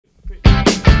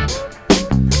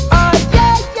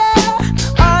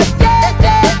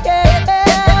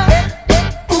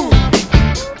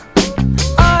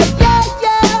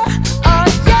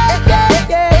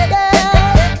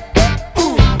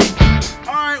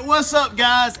What's up,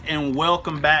 guys, and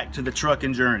welcome back to the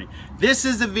trucking journey. This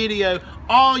is a video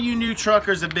all you new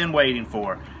truckers have been waiting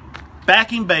for.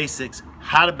 Backing basics,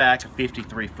 how to back a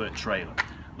 53-foot trailer.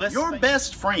 Your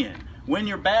best friend when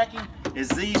you're backing is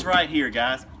these right here,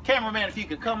 guys. Cameraman, if you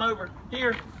could come over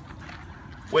here.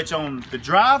 Which on the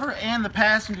driver and the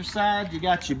passenger side, you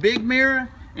got your big mirror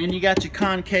and you got your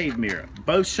concave mirror.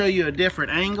 Both show you a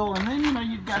different angle, and then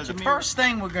you've got your mirror. First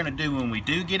thing we're gonna do when we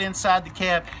do get inside the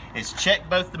cab is check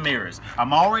both the mirrors.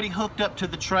 I'm already hooked up to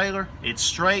the trailer. It's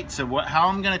straight, so how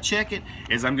I'm gonna check it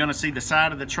is I'm gonna see the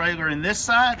side of the trailer in this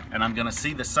side, and I'm gonna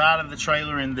see the side of the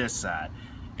trailer in this side.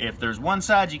 If there's one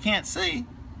side you can't see,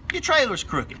 your trailer's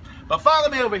crooked. But follow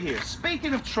me over here.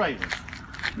 Speaking of trailers,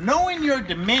 knowing your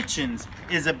dimensions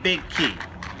is a big key.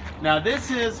 Now this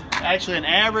is actually an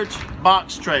average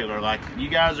box trailer like you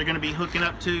guys are going to be hooking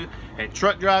up to at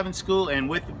truck driving school and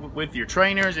with your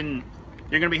trainers, and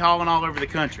you're going to be hauling all over the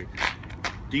country.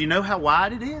 Do you know how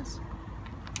wide it is?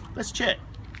 Let's check.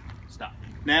 Stop.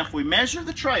 Now if we measure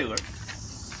the trailer,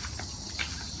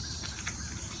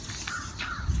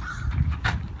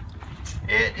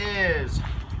 it is,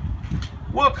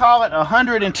 we'll call it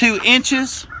 102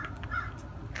 inches,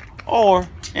 or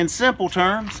in simple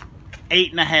terms,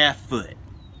 8.5 foot.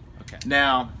 Okay.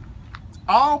 Now,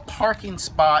 all parking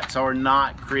spots are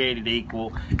not created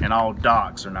equal, and all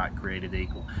docks are not created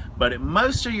equal. But at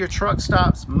most of your truck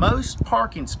stops, most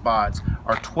parking spots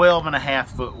are 12.5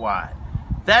 foot wide.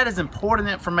 That is important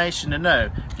information to know.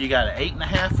 If you got an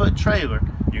 8.5 foot trailer,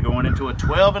 you're going into a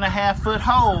 12.5 foot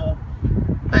hole,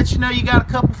 let you know you got a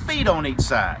couple feet on each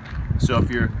side. So if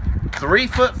you're 3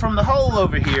 foot from the hole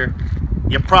over here,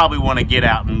 you probably want to get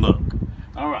out and look.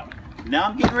 All right. Now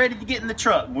I'm getting ready to get in the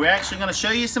truck. We're actually going to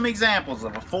show you some examples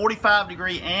of a 45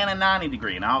 degree and a 90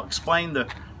 degree, and I'll explain the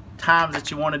times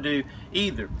that you want to do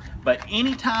either. But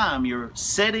anytime you're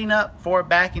setting up for a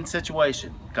backing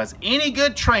situation, because any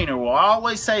good trainer will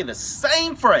always say the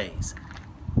same phrase,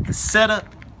 the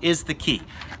setup is the key.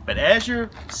 But as you're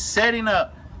setting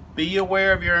up, be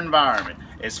aware of your environment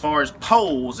as far as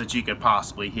poles that you could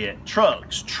possibly hit,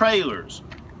 trucks, trailers,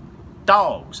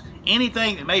 dogs,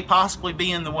 anything that may possibly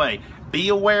be in the way. Be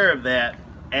aware of that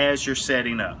as you're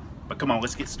setting up. But come on,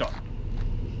 let's get started.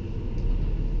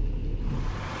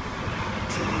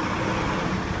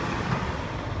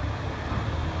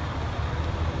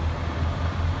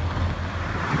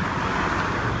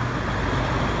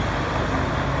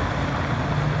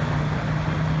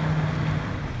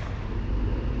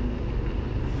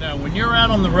 Now, when you're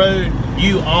out on the road,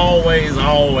 you always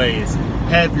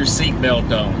have your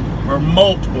seatbelt on for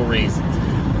multiple reasons.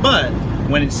 But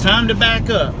when it's time to back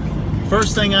up,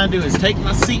 first thing I do is take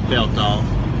my seatbelt off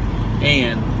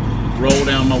and roll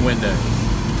down my window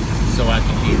so I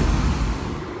can hear it.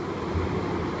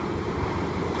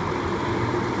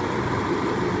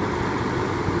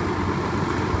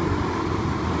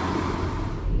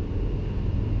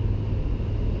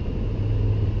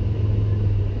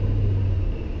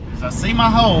 As I see my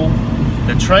hole,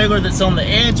 the trailer that's on the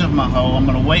edge of my hole, I'm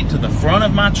going to wait till the front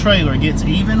of my trailer gets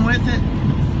even with it,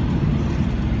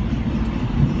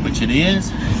 which it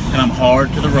is, and I'm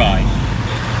hard to the right.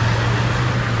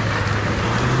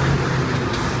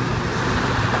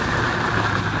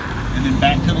 And then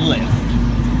back to the left.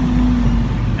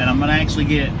 And I'm going to actually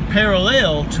get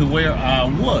parallel to where I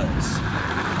was.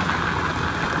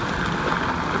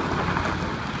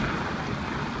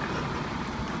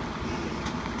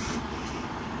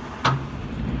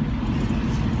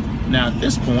 Now at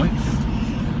this point,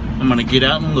 I'm going to get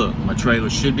out and look. My trailer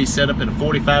should be set up at a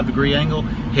 45 degree angle,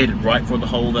 headed right for the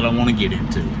hole that I want to get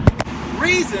into. The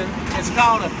reason it's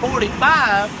called a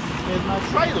 45 is my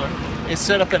trailer is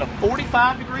set up at a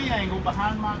 45 degree angle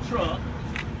behind my truck.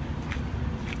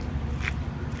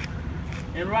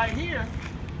 And right here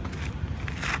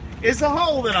is the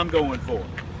hole that I'm going for.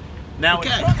 Now,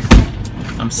 okay,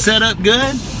 I'm set up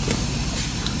good.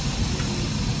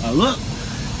 Look,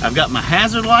 I've got my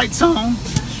hazard lights on.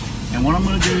 And what I'm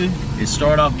going to do is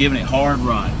start off giving it hard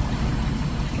right.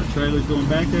 My trailer's going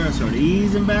back there. I start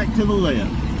easing back to the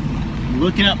left. I'm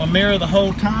looking out my mirror the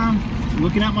whole time,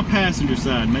 looking out my passenger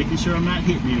side, making sure I'm not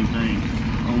hitting anything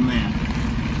on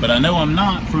that. But I know I'm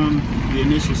not from the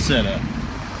initial setup.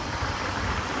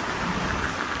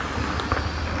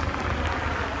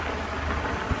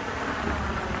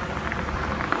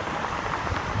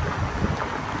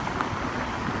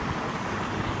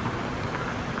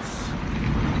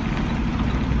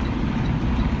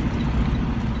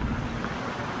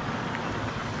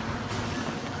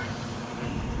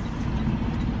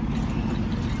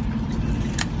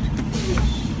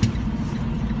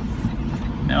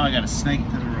 Now I got to snake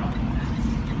to the right.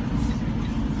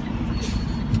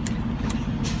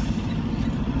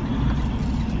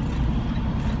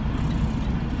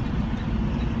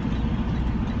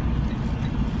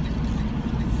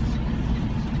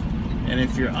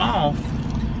 if you're off,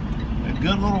 a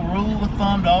good little rule of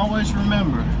thumb to always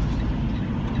remember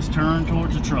is turn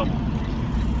towards the trouble.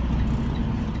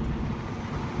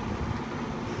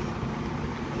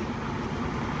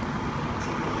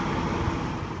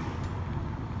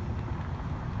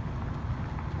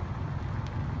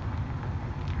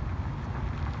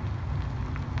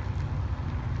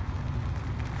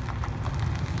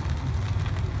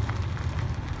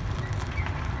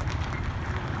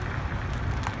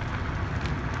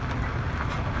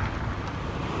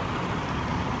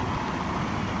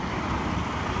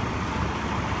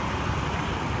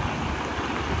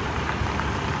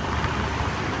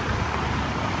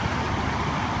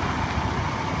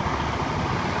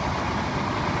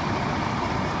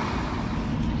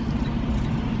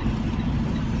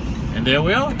 And there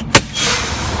we are. Now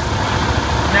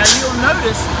you'll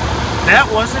notice that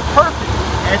wasn't perfect.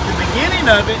 At the beginning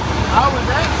of it, I was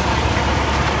actually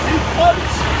too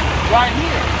close right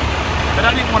here. But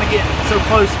I didn't want to get so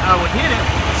close I would hit it,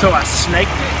 so I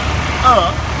snaked it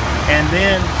up, and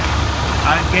then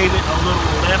I gave it a little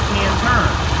left-hand turn.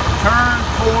 Turn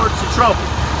towards the trouble.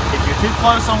 If you're too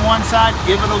close on one side,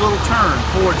 give it a little turn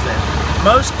towards that.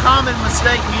 Most common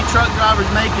mistake you truck drivers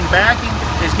make in backing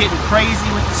is getting crazy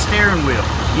with the steering wheel.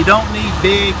 You don't need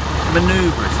big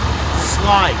maneuvers,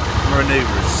 slight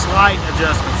maneuvers, slight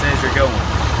adjustments as you're going.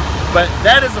 But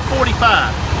that is a 45.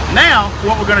 Now,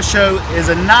 what we're going to show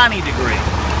is a 90 degree,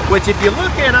 which if you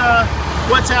look at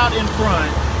what's out in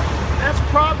front, that's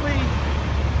probably,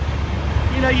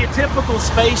 you know, your typical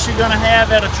space you're going to have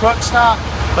at a truck stop.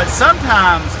 But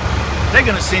sometimes they're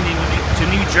going to send you to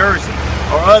New Jersey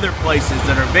or other places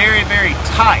that are very, very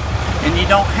tight, and you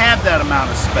don't have that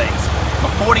amount of space. A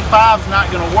 45 is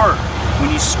not going to work.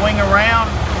 When you swing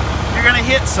around, you're going to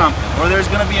hit something, or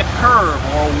there's going to be a curve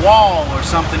or a wall or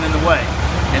something in the way.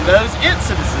 In those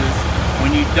incidences,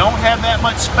 when you don't have that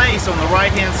much space on the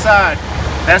right-hand side,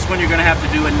 that's when you're going to have to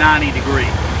do a 90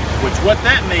 degree. Which what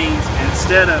that means,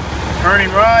 instead of turning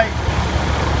right,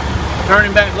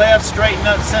 turning back left, straighten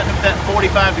up, setting up that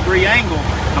 45 degree angle,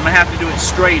 I'm going to have to do it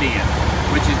straight in.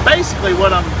 Which is basically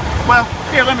what I'm, well,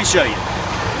 here, let me show you.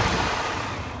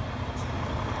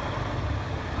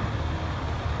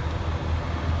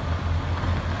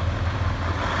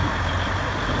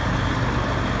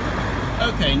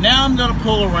 Okay, now I'm going to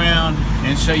pull around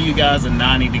and show you guys a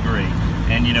 90 degree.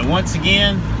 And you know, once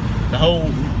again, the whole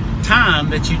time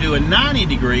that you do a 90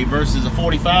 degree versus a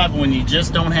 45 when you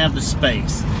just don't have the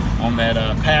space on that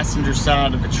passenger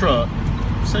side of the truck,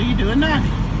 so you do a 90.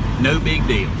 No big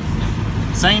deal.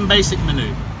 Same basic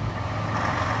maneuver.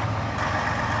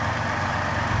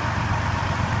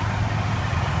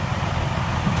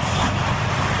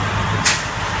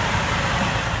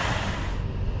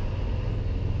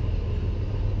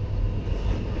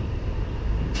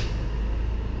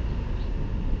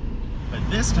 But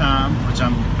this time, which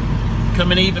I'm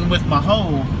coming even with my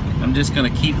hole, I'm just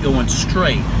going to keep going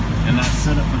straight and not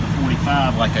set up for the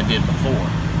 45 like I did before.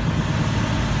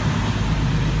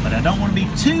 But I don't want to be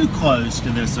too close to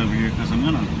this over here because I'm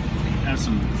going to have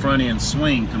some front end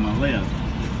swing to my left.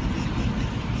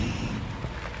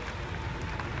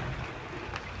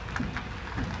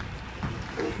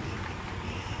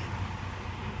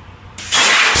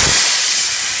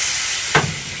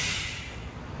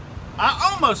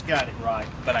 I almost got it right,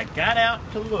 but I got out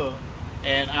to look,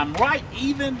 and I'm right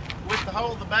even with the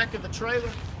hole in the back of the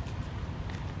trailer.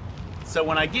 So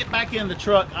when I get back in the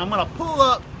truck, I'm going to pull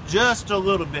up just a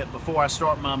little bit before I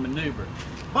start my maneuver.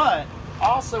 But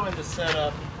also in the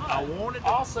setup, I wanted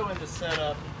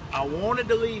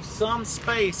to leave some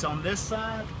space on this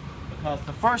side, because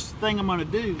the first thing I'm going to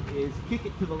do is kick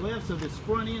it to the left, so this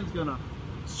front end is going to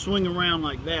swing around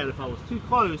like that. If I was too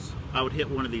close, I would hit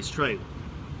one of these trailers.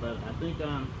 But I think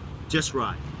I'm just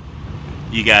right.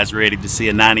 You guys ready to see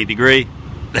a 90 degree?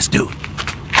 Let's do it.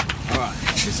 All right,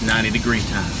 it's 90 degree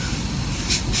time.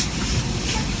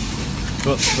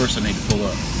 But first I need to pull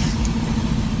up.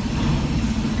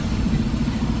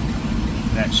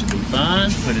 That should be fine.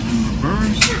 Put it in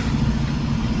reverse.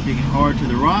 Kick it hard to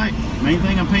the right. Main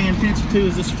thing I'm paying attention to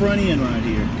is this front end right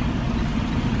here.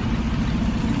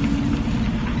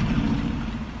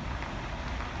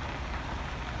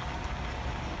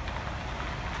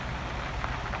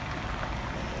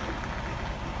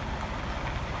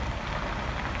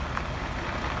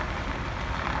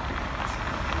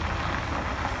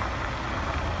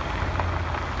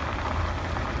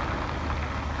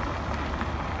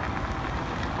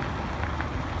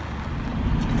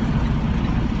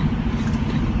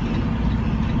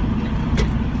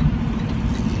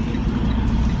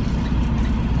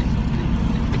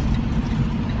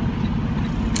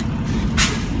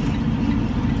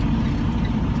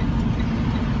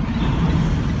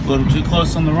 A little too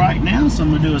close on the right now, so I'm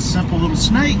going to do a simple little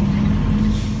snake.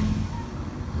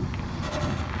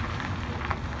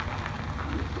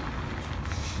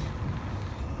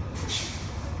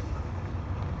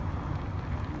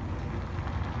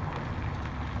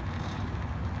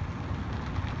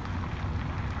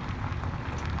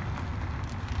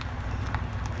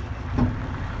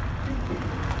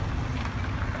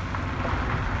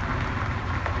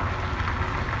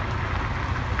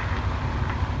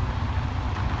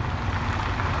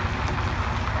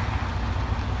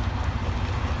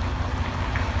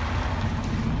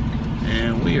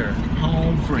 And we are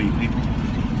home free, people.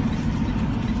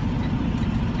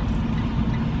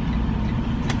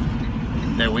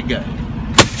 There we go.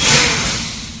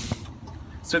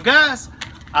 So guys,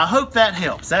 I hope that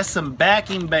helps. That's some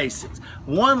backing basics.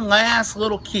 One last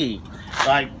little key.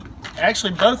 Like,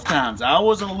 actually both times, I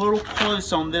was a little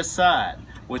close on this side,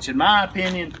 which in my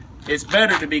opinion, it's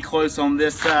better to be close on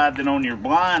this side than on your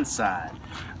blind side.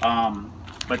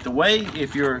 But the way,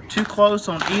 if you're too close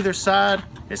on either side,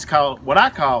 it's called, what I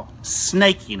call,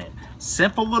 snaking it.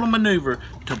 Simple little maneuver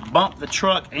to bump the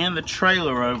truck and the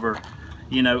trailer over,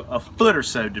 you know, a foot or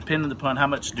so, depending upon how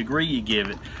much degree you give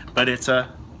it. But it's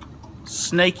a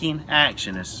snaking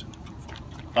action. It's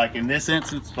like in this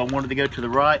instance, if I wanted to go to the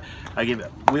right, I give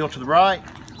it wheel to the right,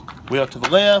 wheel to the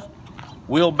left,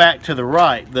 wheel back to the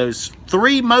right. Those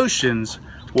three motions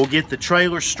will get the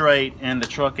trailer straight, and the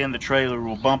truck and the trailer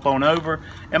will bump on over.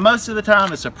 And most of the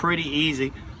time, it's a pretty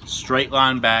easy straight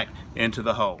line back into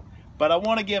the hole. But I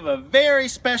want to give a very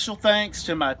special thanks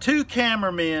to my two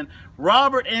cameramen,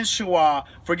 Robert and Shua,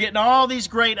 for getting all these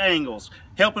great angles,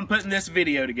 helping putting this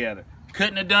video together.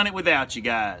 Couldn't have done it without you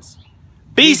guys.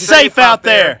 Be safe out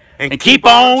there and keep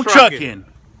on trucking.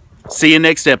 See you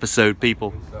next episode,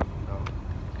 people.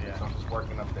 Yeah. So I'm just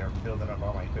working up there, building up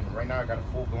all my equipment. Right now, I got a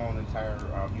full-blown entire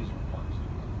user parts.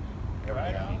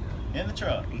 Right on. In the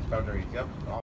truck. Yep.